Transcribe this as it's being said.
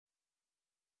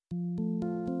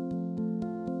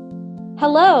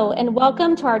Hello, and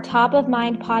welcome to our Top of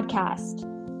Mind podcast.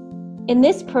 In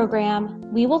this program,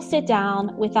 we will sit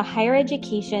down with a higher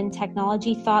education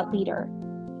technology thought leader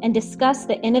and discuss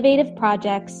the innovative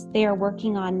projects they are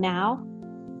working on now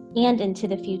and into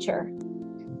the future.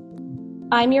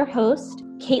 I'm your host,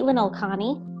 Caitlin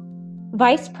Elkani,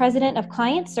 Vice President of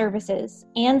Client Services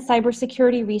and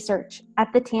Cybersecurity Research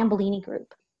at the Tambellini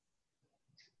Group.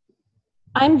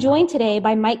 I'm joined today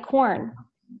by Mike Korn,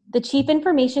 the Chief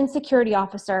Information Security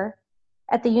Officer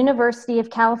at the University of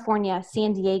California,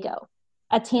 San Diego,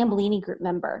 a Tambellini Group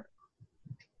member.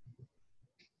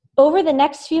 Over the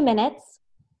next few minutes,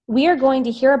 we are going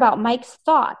to hear about Mike's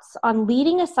thoughts on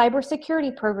leading a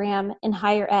cybersecurity program in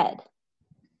higher ed.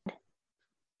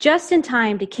 Just in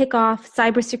time to kick off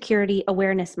Cybersecurity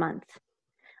Awareness Month.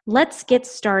 Let's get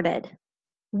started.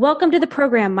 Welcome to the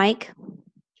program, Mike.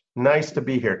 Nice to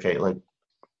be here, Caitlin.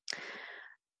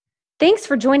 Thanks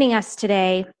for joining us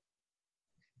today.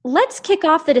 Let's kick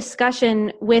off the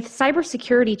discussion with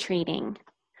cybersecurity training.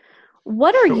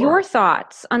 What are your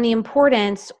thoughts on the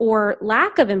importance or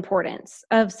lack of importance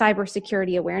of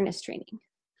cybersecurity awareness training?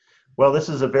 Well, this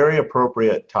is a very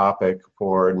appropriate topic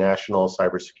for National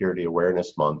Cybersecurity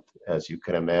Awareness Month, as you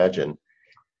can imagine.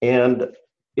 And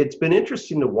it's been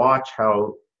interesting to watch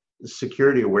how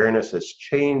security awareness has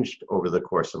changed over the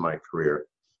course of my career.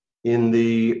 In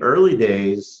the early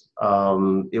days,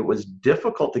 it was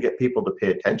difficult to get people to pay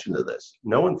attention to this.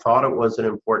 No one thought it was an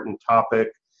important topic.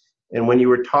 And when you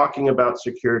were talking about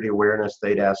security awareness,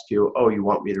 they'd ask you, oh, you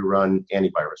want me to run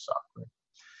antivirus software?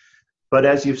 But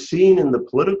as you've seen in the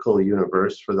political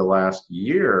universe for the last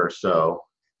year or so,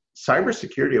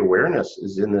 cybersecurity awareness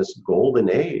is in this golden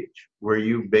age where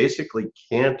you basically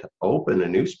can't open a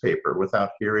newspaper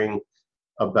without hearing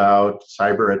about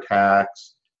cyber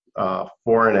attacks,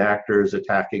 foreign actors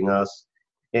attacking us.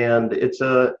 And it's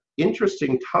a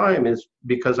interesting time is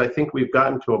because I think we've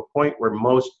gotten to a point where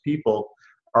most people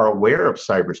are aware of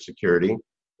cybersecurity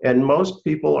and most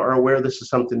people are aware this is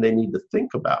something they need to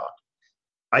think about.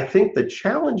 I think the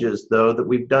challenge is, though, that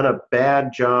we've done a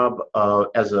bad job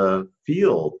as a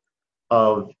field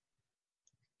of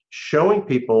showing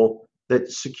people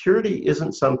that security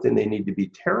isn't something they need to be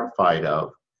terrified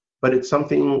of, but it's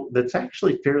something that's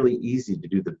actually fairly easy to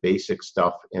do the basic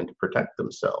stuff and to protect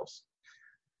themselves.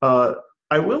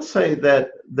 I will say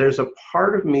that there's a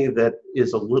part of me that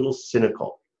is a little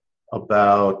cynical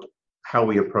about how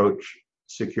we approach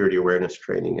security awareness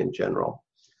training in general.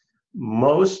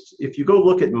 If you go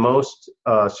look at most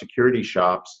security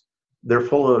shops, they're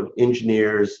full of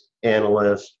engineers,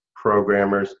 analysts,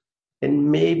 programmers,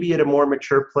 and maybe at a more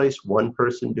mature place, one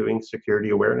person doing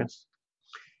security awareness.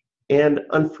 And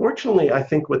unfortunately, I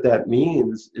think what that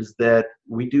means is that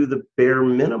we do the bare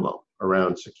minimum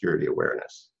around security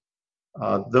awareness.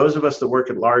 Those of us that work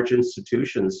at large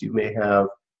institutions, you may have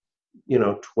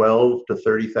 12 to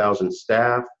 30,000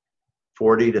 staff,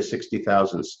 40 to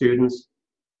 60,000 students,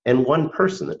 and one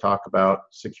person to talk about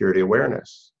security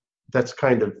awareness. That's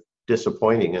kind of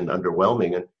disappointing and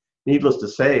underwhelming. And needless to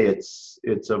say,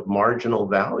 it's of marginal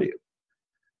value.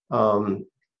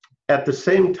 At the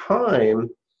same time,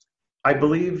 I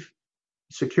believe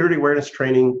security awareness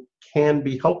training can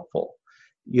be helpful.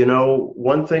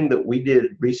 One thing that we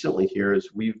did recently here is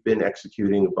we've been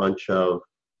executing a bunch of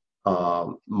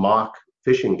mock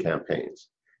phishing campaigns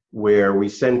where we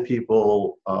send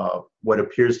people what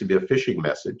appears to be a phishing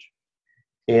message.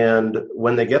 And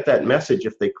when they get that message,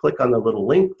 if they click on the little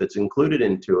link that's included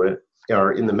into it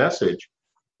or in the message,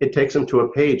 it takes them to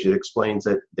a page that explains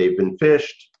that they've been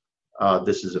phished.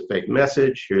 This is a fake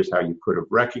message. Here's how you could have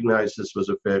recognized this was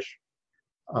a phish.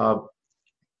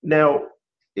 Now,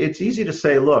 it's easy to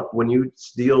say, look, when you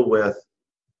deal with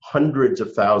hundreds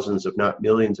of thousands, if not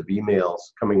millions of emails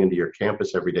coming into your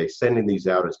campus every day, sending these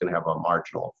out is going to have a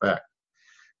marginal effect.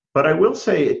 But I will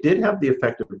say it did have the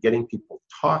effect of getting people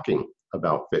talking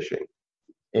about phishing.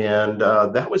 And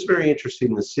that was very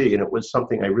interesting to see, and it was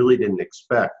something I really didn't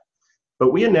expect.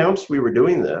 But we announced we were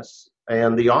doing this,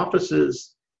 and the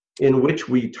offices in which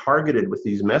we targeted with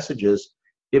these messages,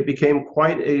 it became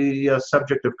quite a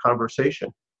subject of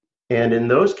conversation. And in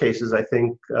those cases, I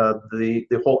think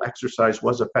the whole exercise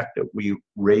was effective. We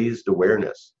raised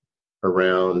awareness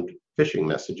around phishing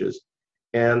messages,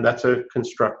 and that's a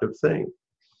constructive thing.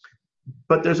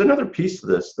 But there's another piece of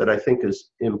this that I think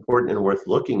is important and worth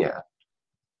looking at.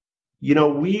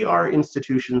 We are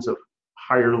institutions of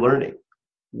higher learning.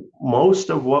 Most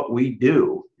of what we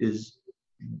do is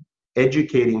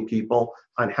educating people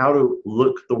on how to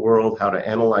look at the world, how to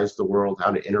analyze the world,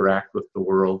 how to interact with the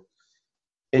world.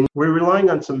 And we're relying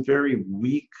on some very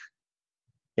weak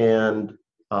and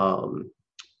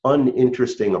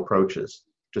uninteresting approaches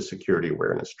to security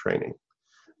awareness training.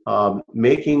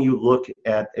 Making you look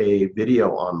at a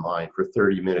video online for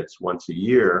 30 minutes once a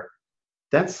year,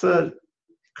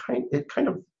 it kind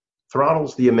of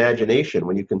throttles the imagination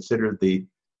when you consider the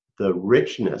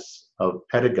richness of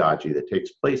pedagogy that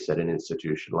takes place at an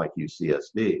institution like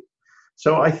UCSD.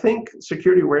 So I think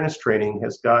security awareness training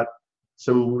has got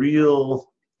some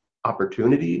real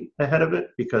opportunity ahead of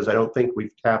it, because I don't think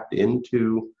we've tapped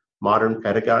into modern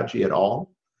pedagogy at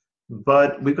all.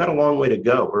 But we've got a long way to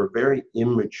go. We're a very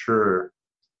immature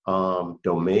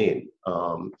domain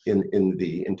in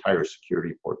the entire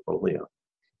security portfolio.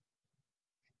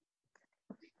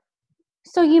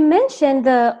 So you mentioned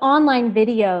the online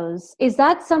videos. Is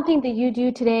that something that you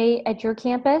do today at your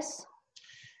campus?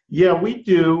 Yeah, we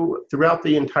do. Throughout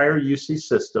the entire UC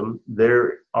system,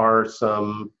 there are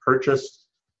some purchased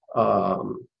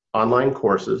online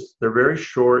courses. They're very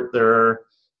short. They're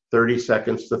 30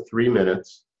 seconds to 3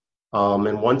 minutes.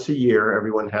 And once a year,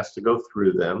 everyone has to go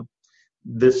through them.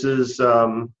 This is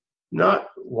not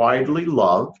widely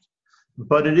loved,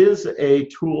 but it is a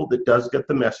tool that does get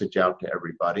the message out to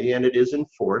everybody, and it is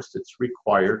enforced. It's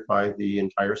required by the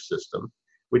entire system,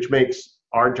 which makes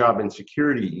our job in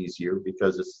security easier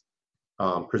because it's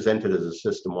presented as a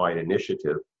system-wide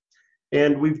initiative.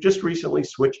 And we've just recently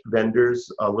switched vendors.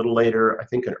 A little later, I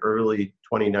think in early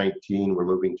 2019, we're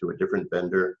moving to a different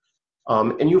vendor.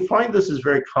 And you find this is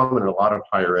very common in a lot of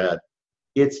higher ed.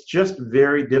 It's just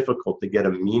very difficult to get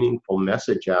a meaningful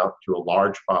message out to a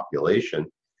large population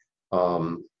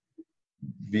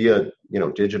via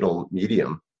digital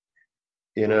medium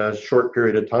in a short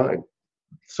period of time.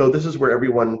 So this is where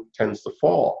everyone tends to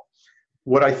fall.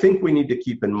 What I think we need to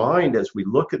keep in mind as we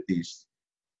look at these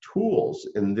tools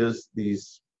and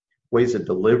these ways of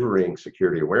delivering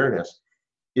security awareness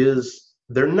is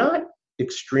they're not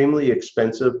extremely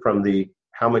expensive from the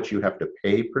how much you have to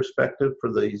pay perspective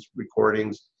for these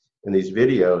recordings and these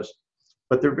videos,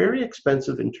 but they're very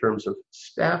expensive in terms of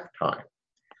staff time.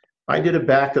 I did a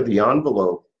back of the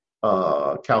envelope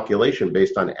calculation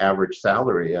based on average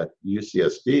salary at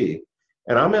UCSD,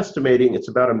 and I'm estimating it's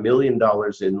about $1 million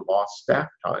in lost staff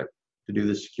time to do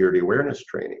the security awareness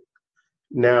training.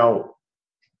 Now,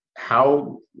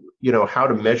 how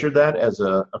to measure that as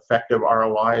an effective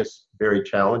ROI is very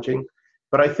challenging,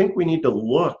 but I think we need to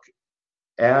look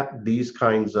at these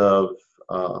kinds of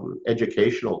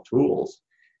educational tools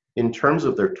in terms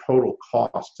of their total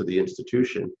cost to the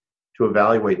institution to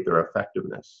evaluate their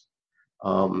effectiveness.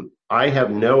 I have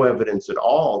no evidence at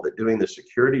all that doing the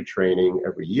security training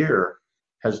every year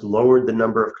has lowered the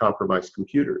number of compromised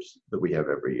computers that we have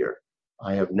every year.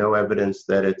 I have no evidence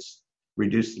that it's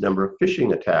reduced the number of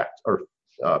phishing attacks or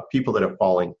people that are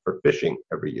falling for phishing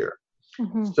every year.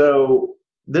 Mm-hmm. So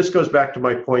this goes back to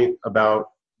my point about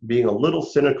being a little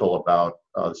cynical about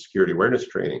security awareness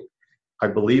training. I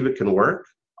believe it can work.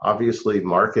 Obviously,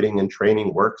 marketing and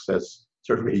training works as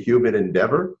sort of a human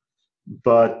endeavor,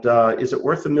 but is it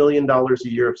worth $1 million a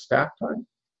year of staff time?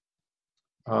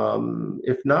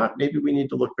 If not, maybe we need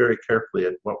to look very carefully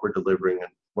at what we're delivering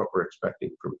and what we're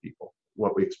expecting from people,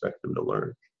 what we expect them to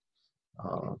learn.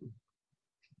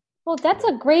 Well, that's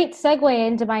a great segue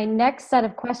into my next set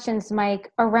of questions,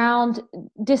 Mike, around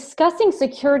discussing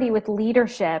security with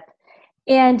leadership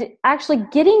and actually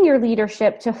getting your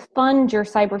leadership to fund your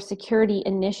cybersecurity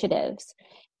initiatives.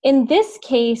 In this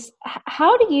case,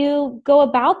 how do you go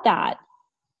about that?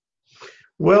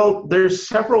 Well, there's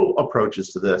several approaches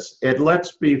to this. And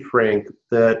let's be frank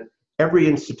that every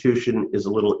institution is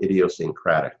a little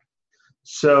idiosyncratic.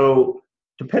 So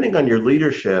depending on your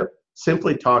leadership,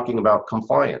 simply talking about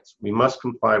compliance, we must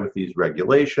comply with these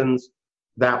regulations,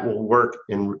 that will work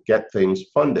and get things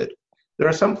funded. There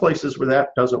are some places where that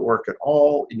doesn't work at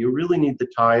all, and you really need to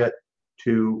tie it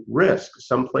to risk.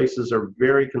 Some places are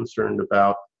very concerned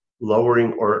about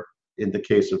lowering, or in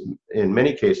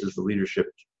many cases, the leadership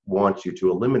wants you to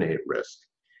eliminate risk.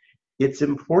 It's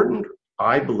important,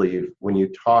 I believe, when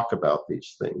you talk about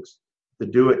these things, to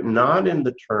do it not in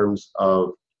the terms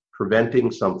of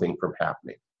preventing something from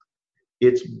happening.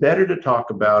 It's better to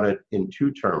talk about it in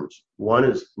two terms. One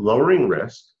is lowering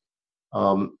risk,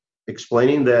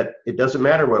 explaining that it doesn't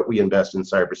matter what we invest in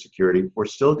cybersecurity, we're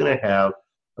still going to have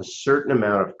a certain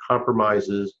amount of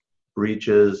compromises,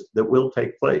 breaches that will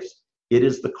take place. It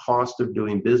is the cost of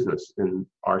doing business in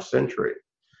our century.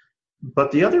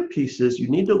 But the other piece is you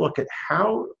need to look at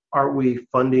how are we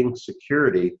funding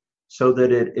security so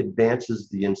that it advances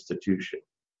the institution.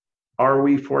 Are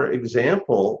we, for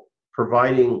example,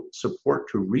 providing support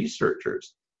to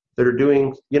researchers that are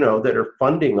doing, that are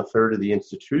funding a third of the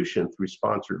institution through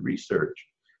sponsored research?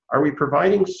 Are we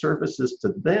providing services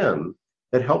to them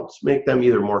that helps make them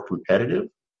either more competitive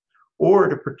or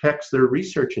to protect their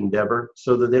research endeavor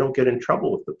so that they don't get in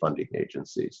trouble with the funding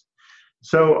agencies.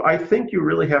 So I think you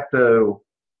really have to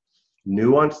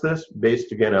nuance this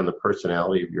based, again, on the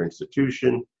personality of your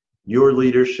institution, your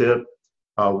leadership,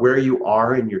 where you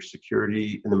are in your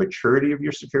security, in the maturity of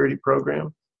your security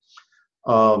program.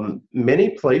 Many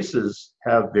places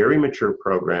have very mature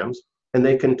programs, and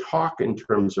they can talk in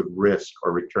terms of risk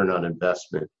or return on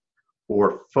investment,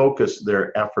 or focus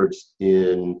their efforts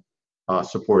in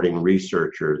supporting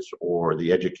researchers or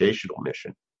the educational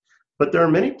mission. But there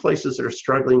are many places that are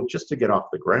struggling just to get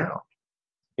off the ground,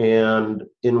 and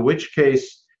in which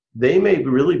case they may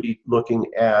really be looking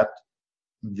at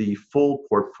the full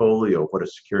portfolio of what a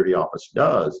security office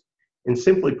does and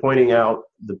simply pointing out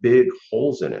the big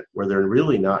holes in it where they're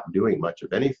really not doing much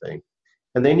of anything.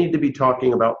 And they need to be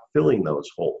talking about filling those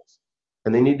holes.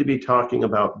 And they need to be talking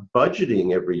about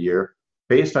budgeting every year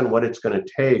based on what it's going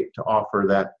to take to offer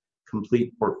that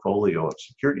complete portfolio of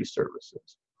security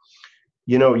services.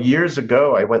 You know, years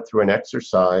ago, I went through an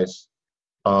exercise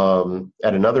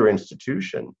at another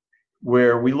institution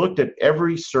where we looked at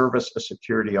every service a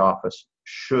security office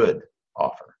should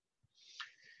offer.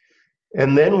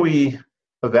 And then we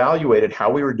evaluated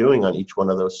how we were doing on each one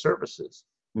of those services.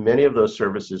 Many of those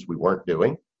services we weren't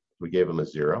doing. We gave them a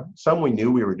 0. Some we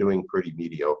knew we were doing pretty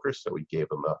mediocre, so we gave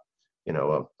them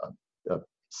a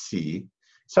C.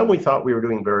 Some we thought we were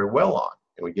doing very well on,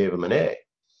 and we gave them an A.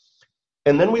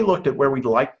 And then we looked at where we'd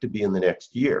like to be in the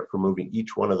next year for moving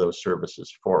each one of those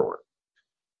services forward.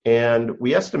 And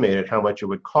we estimated how much it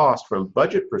would cost from a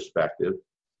budget perspective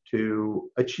to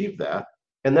achieve that.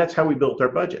 And that's how we built our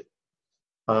budget.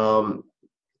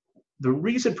 The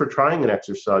reason for trying an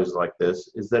exercise like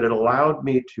this is that it allowed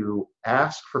me to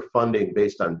ask for funding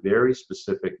based on very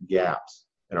specific gaps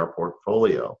in our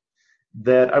portfolio,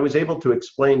 that I was able to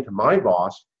explain to my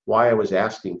boss why I was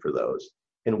asking for those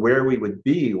and where we would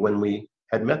be when we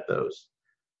had met those.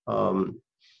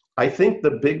 I think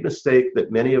the big mistake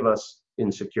that many of us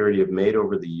in security have made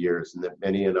over the years, and that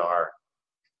many in our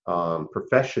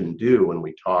profession do when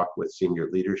we talk with senior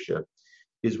leadership,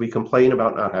 is we complain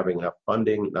about not having enough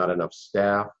funding, not enough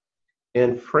staff.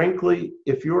 And frankly,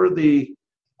 if you're the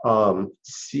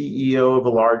CEO of a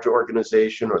large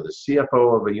organization or the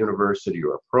CFO of a university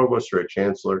or a provost or a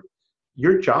chancellor,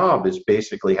 your job is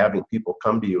basically having people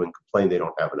come to you and complain they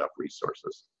don't have enough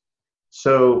resources.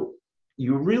 So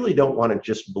you really don't want to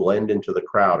just blend into the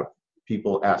crowd of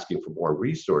people asking for more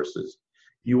resources.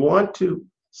 You want to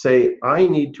say, I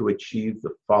need to achieve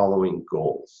the following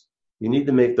goals. You need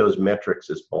to make those metrics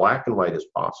as black and white as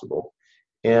possible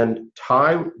and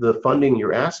tie the funding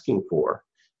you're asking for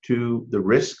to the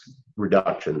risk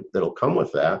reduction that'll come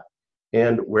with that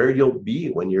and where you'll be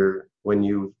when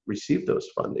you receive those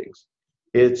fundings.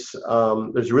 It's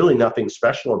there's really nothing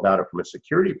special about it from a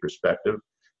security perspective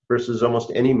versus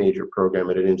almost any major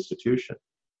program at an institution.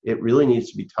 It really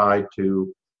needs to be tied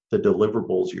to the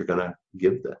deliverables you're going to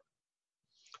give them.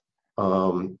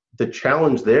 The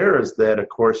challenge there is that, of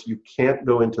course, you can't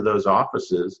go into those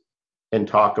offices and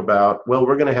talk about, well,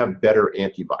 we're going to have better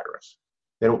antivirus.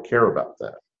 They don't care about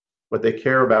that. What they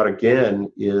care about, again,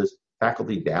 is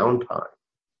faculty downtime.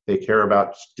 They care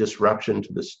about disruption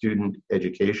to the student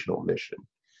educational mission.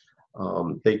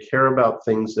 They care about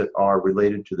things that are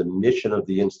related to the mission of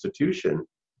the institution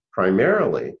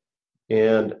primarily,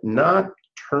 and not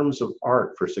terms of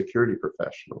art for security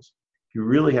professionals. You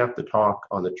really have to talk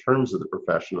on the terms of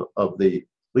the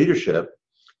leadership,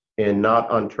 and not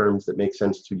on terms that make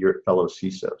sense to your fellow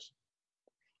CISOs.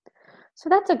 So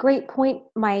that's a great point,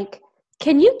 Mike.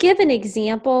 Can you give an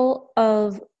example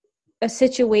of a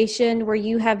situation where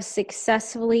you have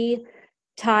successfully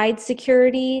tied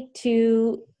security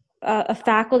to a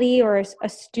faculty or a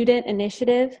student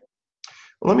initiative?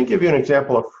 Well, let me give you an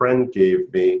example a friend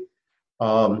gave me.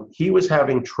 He was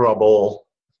having trouble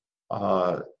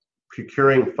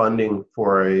procuring funding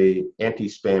for a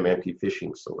anti-spam,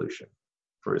 anti-phishing solution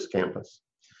for his campus.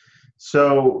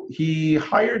 So he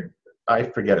hired, I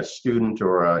forget, a student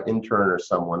or an intern or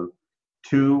someone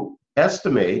to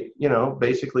estimate,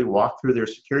 basically walk through their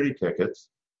security tickets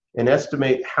and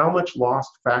estimate how much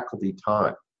lost faculty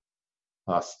time,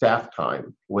 staff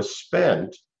time was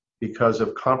spent because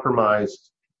of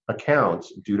compromised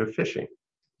accounts due to phishing.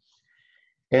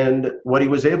 And what he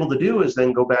was able to do is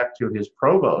then go back to his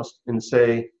provost and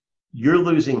say, you're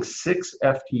losing 6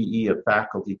 FTE of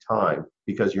faculty time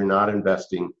because you're not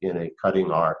investing in a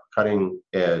cutting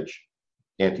edge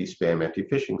anti-spam,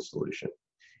 anti-phishing solution.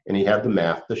 And he had the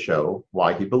math to show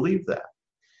why he believed that.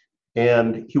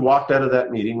 And he walked out of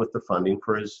that meeting with the funding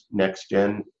for his next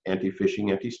gen anti-phishing,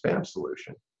 anti-spam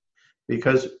solution.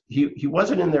 because he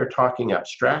wasn't in there talking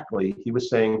abstractly. He was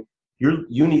saying,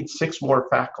 you need 6 more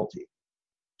faculty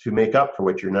to make up for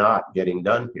what you're not getting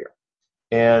done here.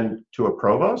 And to a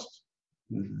provost,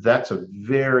 that's a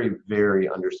very, very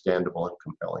understandable and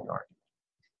compelling argument.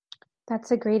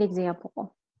 That's a great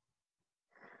example.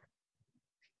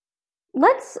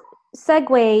 Let's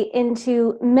segue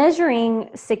into measuring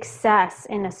success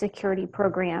in a security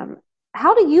program.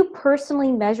 How do you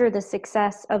personally measure the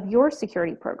success of your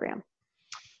security program?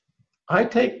 I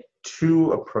take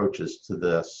 2 approaches to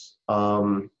this.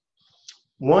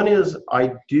 One is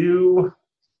I do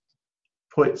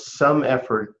put some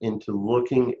effort into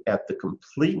looking at the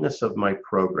completeness of my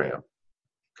program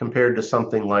compared to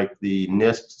something like the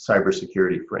NIST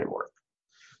cybersecurity framework.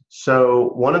 So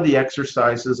one of the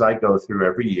exercises I go through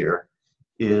every year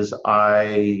is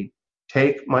I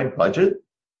take my budget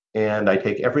and I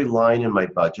take every line in my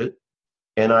budget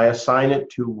and I assign it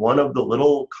to one of the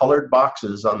little colored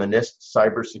boxes on the NIST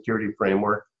cybersecurity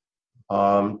framework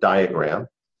diagram.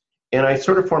 And I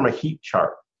sort of form a heat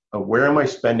chart of where am I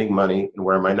spending money and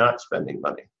where am I not spending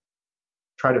money.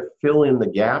 Try to fill in the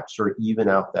gaps or even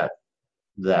out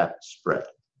that spread.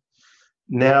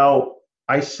 Now,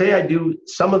 I say I do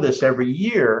some of this every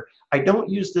year. I don't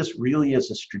use this really as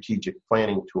a strategic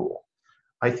planning tool.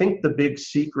 I think the big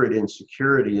secret in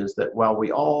security is that while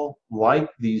we all like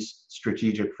these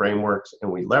strategic frameworks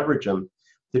and we leverage them,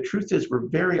 the truth is we're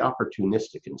very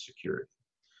opportunistic in security.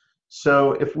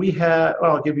 So if we had,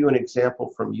 well, I'll give you an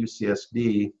example from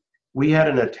UCSD. We had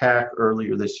an attack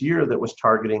earlier this year that was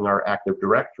targeting our Active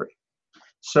Directory.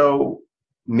 So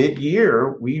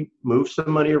mid-year, we moved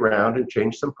some money around and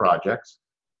changed some projects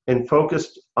and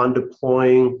focused on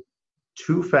deploying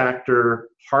 2-factor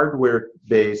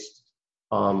hardware-based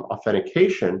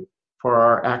authentication for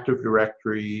our Active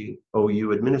Directory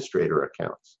OU administrator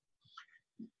accounts.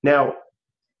 Now,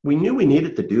 we knew we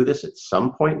needed to do this at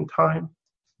some point in time.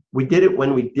 We did it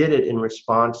when we did it in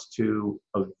response to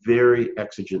a very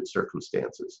exigent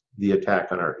circumstances, the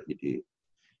attack on our AD.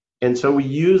 And so we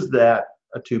used that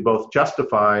to both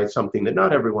justify something that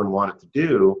not everyone wanted to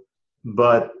do,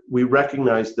 but we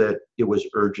recognized that it was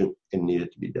urgent and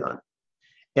needed to be done.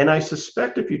 And I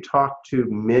suspect if you talk to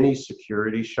many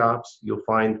security shops, you'll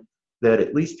find that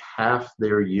at least half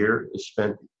their year is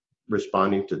spent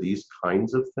responding to these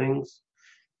kinds of things.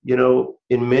 You know,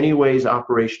 in many ways,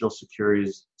 operational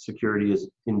security is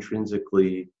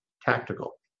intrinsically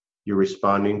tactical. You're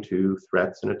responding to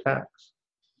threats and attacks.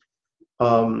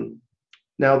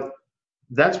 Now,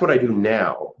 that's what I do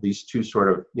now, these 2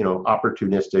 sort of,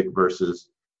 opportunistic versus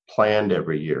planned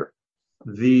every year.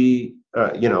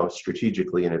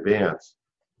 Strategically in advance.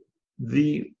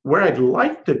 Where I'd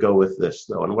like to go with this,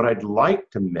 though, and what I'd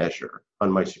like to measure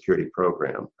on my security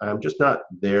program, I'm just not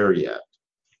there yet,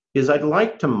 is I'd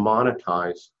like to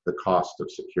monetize the cost of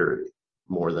security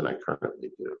more than I currently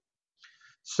do.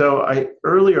 So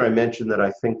earlier I mentioned that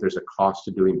I think there's a cost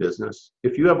to doing business.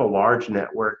 If you have a large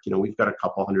network, we've got a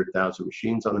couple 100,000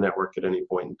 machines on the network at any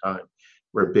point in time.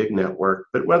 We're a big network,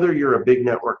 but whether you're a big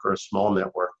network or a small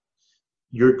network,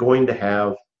 you're going to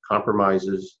have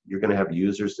compromises. You're going to have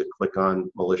users that click on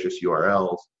malicious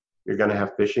URLs. You're going to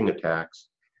have phishing attacks.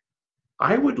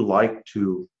 I would like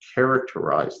to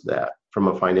characterize that from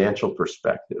a financial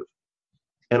perspective.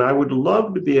 And I would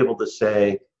love to be able to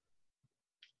say,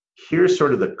 here's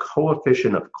sort of the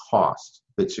coefficient of cost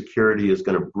that security is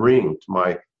going to bring to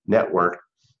my network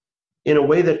in a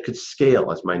way that could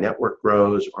scale as my network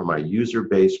grows or my user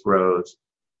base grows.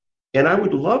 And I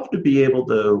would love to be able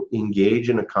to engage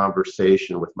in a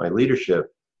conversation with my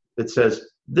leadership that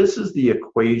says, this is the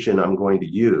equation I'm going to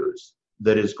use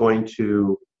that is going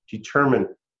to determine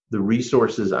the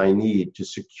resources I need to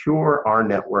secure our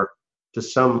network to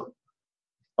some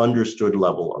understood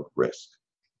level of risk.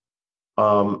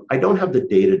 I don't have the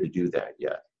data to do that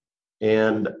yet.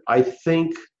 And I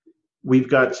think we've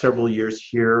got several years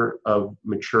here of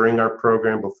maturing our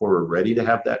program before we're ready to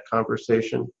have that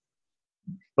conversation.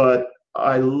 But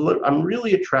I'm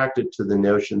really attracted to the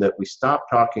notion that we stop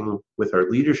talking with our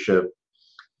leadership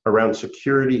around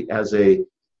security as a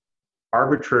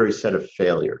arbitrary set of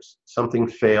failures. Something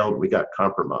failed, we got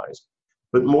compromised.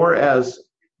 But more as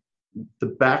the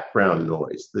background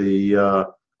noise, the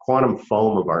quantum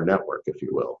foam of our network, if you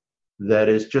will, that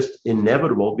is just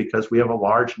inevitable because we have a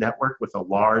large network with a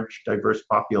large, diverse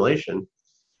population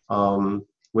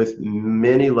with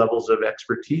many levels of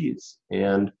expertise.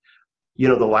 And,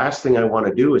 the last thing I want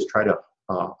to do is try to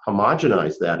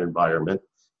homogenize that environment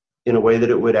in a way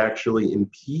that it would actually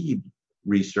impede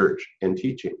research and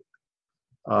teaching.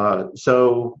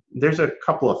 So there's a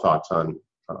couple of thoughts on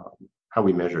how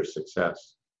we measure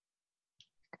success.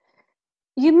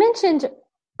 You mentioned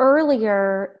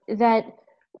earlier that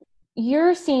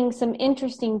you're seeing some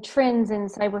interesting trends in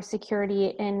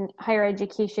cybersecurity in higher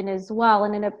education as well.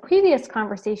 And in a previous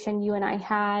conversation you and I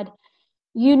had,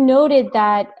 you noted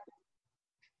that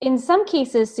in some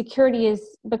cases, security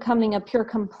is becoming a pure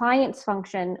compliance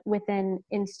function within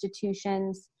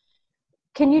institutions.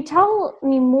 Can you tell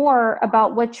me more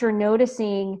about what you're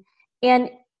noticing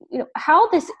and how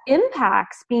this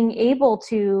impacts being able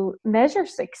to measure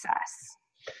success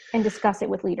and discuss it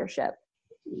with leadership?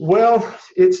 Well,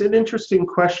 it's an interesting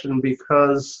question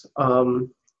because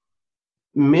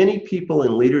many people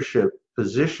in leadership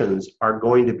positions are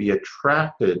going to be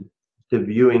attracted to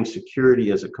viewing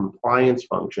security as a compliance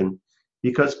function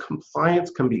because compliance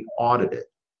can be audited.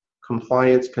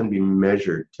 Compliance can be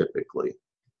measured typically.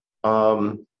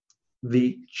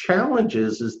 The challenge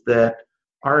is that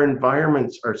our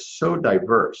environments are so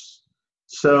diverse.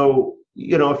 So,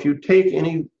 if you take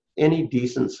any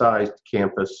decent sized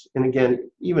campus, and again,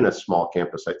 even a small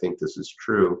campus, I think this is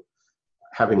true,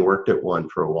 having worked at one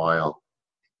for a while,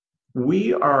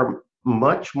 we are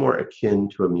much more akin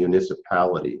to a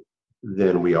municipality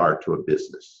than we are to a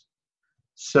business.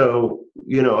 So,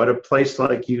 at a place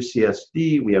like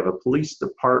UCSD, we have a police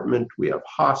department, we have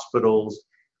hospitals,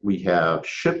 we have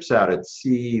ships out at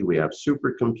sea, we have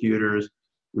supercomputers,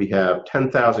 we have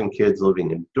 10,000 kids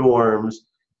living in dorms,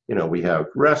 we have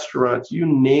restaurants, you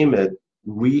name it,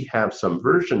 we have some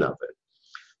version of it.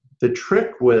 The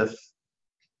trick with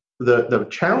the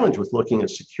challenge with looking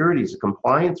at security as a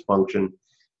compliance function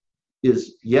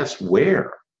is, yes,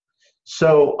 where?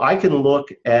 So I can look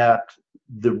at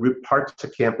the parts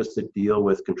of campus that deal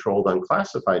with controlled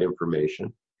unclassified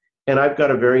information, and I've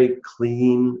got a very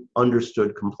clean,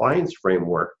 understood compliance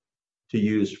framework to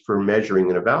use for measuring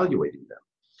and evaluating them.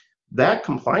 That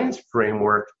compliance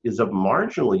framework is of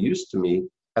marginal use to me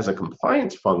as a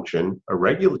compliance function, a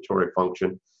regulatory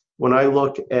function, when I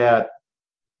look at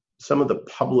some of the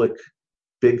public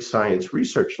big science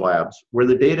research labs where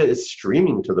the data is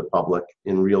streaming to the public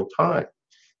in real time.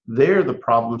 There, the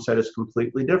problem set is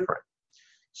completely different.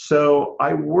 So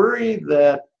I worry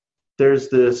that there's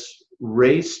this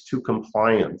race to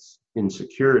compliance in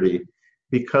security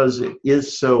because it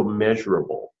is so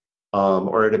measurable,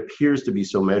 or it appears to be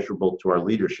so measurable to our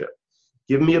leadership.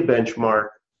 Give me a benchmark,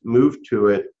 move to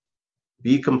it,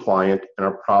 be compliant, and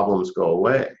our problems go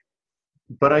away.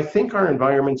 But I think our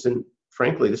environments, and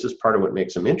frankly, this is part of what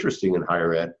makes them interesting in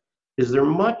higher ed, is they're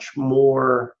much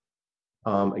more,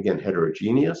 again,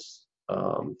 heterogeneous.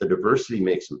 The diversity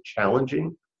makes them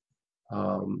challenging.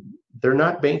 They're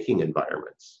not banking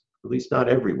environments, at least not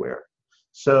everywhere.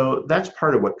 So that's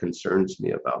part of what concerns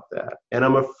me about that. And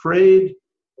I'm afraid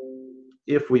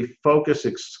if we focus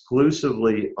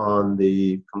exclusively on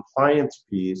the compliance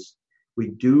piece, we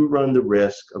do run the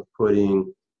risk of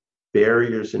putting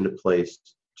barriers into place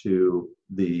to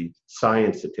the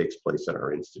science that takes place at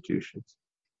our institutions.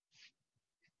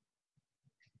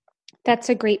 That's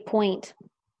a great point.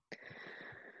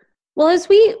 Well, as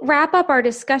we wrap up our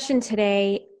discussion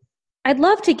today, I'd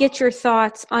love to get your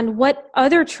thoughts on what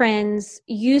other trends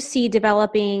you see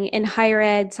developing in higher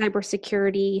ed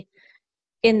cybersecurity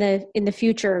in the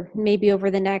future, maybe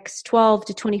over the next 12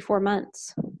 to 24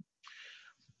 months.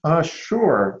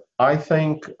 Sure. I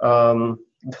think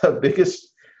the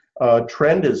biggest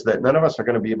trend is that none of us are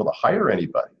going to be able to hire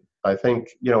anybody. I think,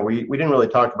 we didn't really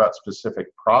talk about specific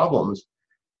problems.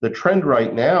 The trend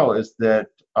right now is that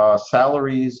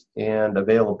salaries and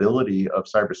availability of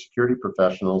cybersecurity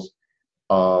professionals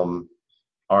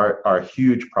are a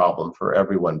huge problem for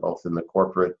everyone, both in the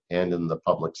corporate and in the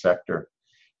public sector.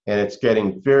 And it's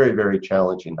getting very, very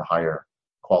challenging to hire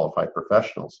qualified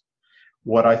professionals.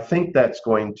 What I think that's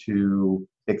going to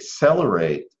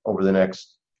accelerate over the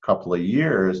next couple of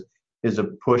years is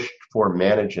a push for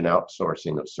managed and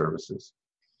outsourcing of services.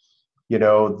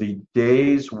 The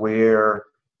days where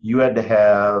you had to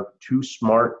have two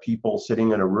smart people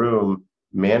sitting in a room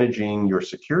managing your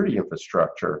security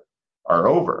infrastructure are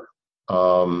over.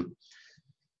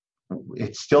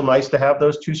 It's still nice to have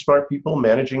those two smart people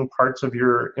managing parts of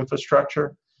your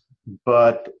infrastructure,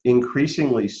 but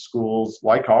increasingly schools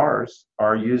like ours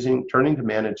are turning to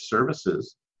managed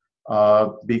services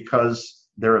because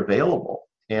they're available,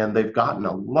 and they've gotten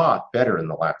a lot better in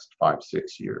the last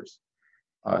 5-6 years.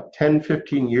 10,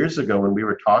 15 years ago when we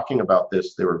were talking about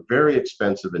this, they were very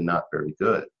expensive and not very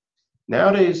good.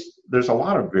 Nowadays, there's a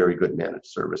lot of very good managed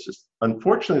services.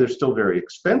 Unfortunately, they're still very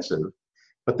expensive,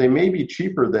 but they may be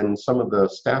cheaper than some of the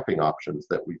staffing options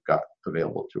that we've got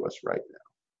available to us right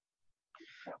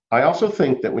now. I also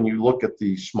think that when you look at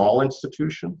the small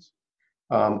institutions,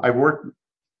 I've worked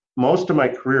most of my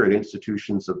career at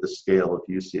institutions of the scale of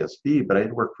UCSB, but I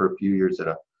did work for a few years at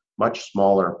a much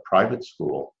smaller private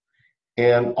school.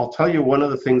 And I'll tell you, one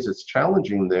of the things that's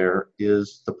challenging there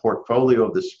is the portfolio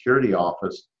of the security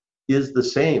office is the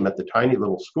same at the tiny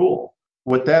little school.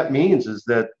 What that means is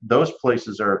that those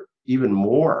places are even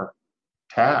more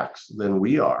taxed than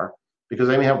we are because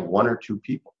they may have one or two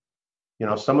people.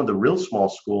 Some of the real small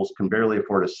schools can barely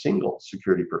afford a single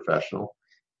security professional.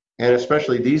 And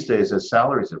especially these days, as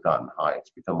salaries have gotten high,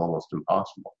 it's become almost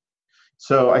impossible.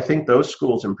 So I think those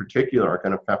schools in particular are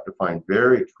going to have to find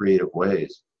very creative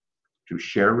ways to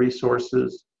share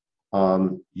resources,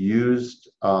 use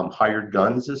hired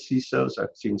guns as CISOs.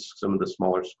 I've seen some of the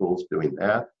smaller schools doing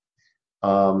that,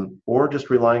 or just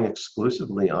relying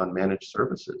exclusively on managed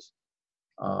services,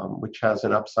 which has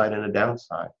an upside and a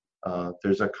downside.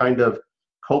 There's a kind of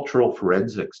cultural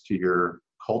forensics to your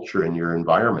culture and your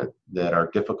environment that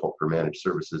are difficult for managed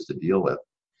services to deal with,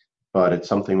 but it's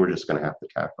something we're just going to have to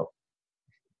tackle.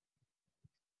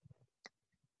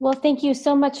 Well, thank you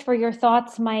so much for your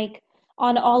thoughts, Mike,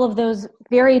 on all of those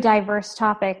very diverse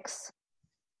topics.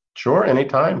 Sure,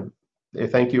 anytime.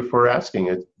 Thank you for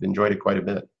asking. I enjoyed it quite a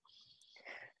bit.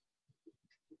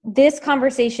 This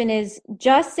conversation is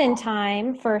just in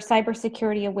time for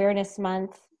Cybersecurity Awareness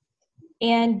Month,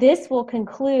 and this will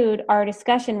conclude our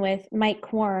discussion with Mike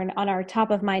Quorn on our Top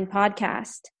of Mind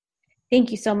podcast. Thank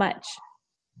you so much.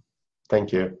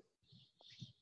 Thank you.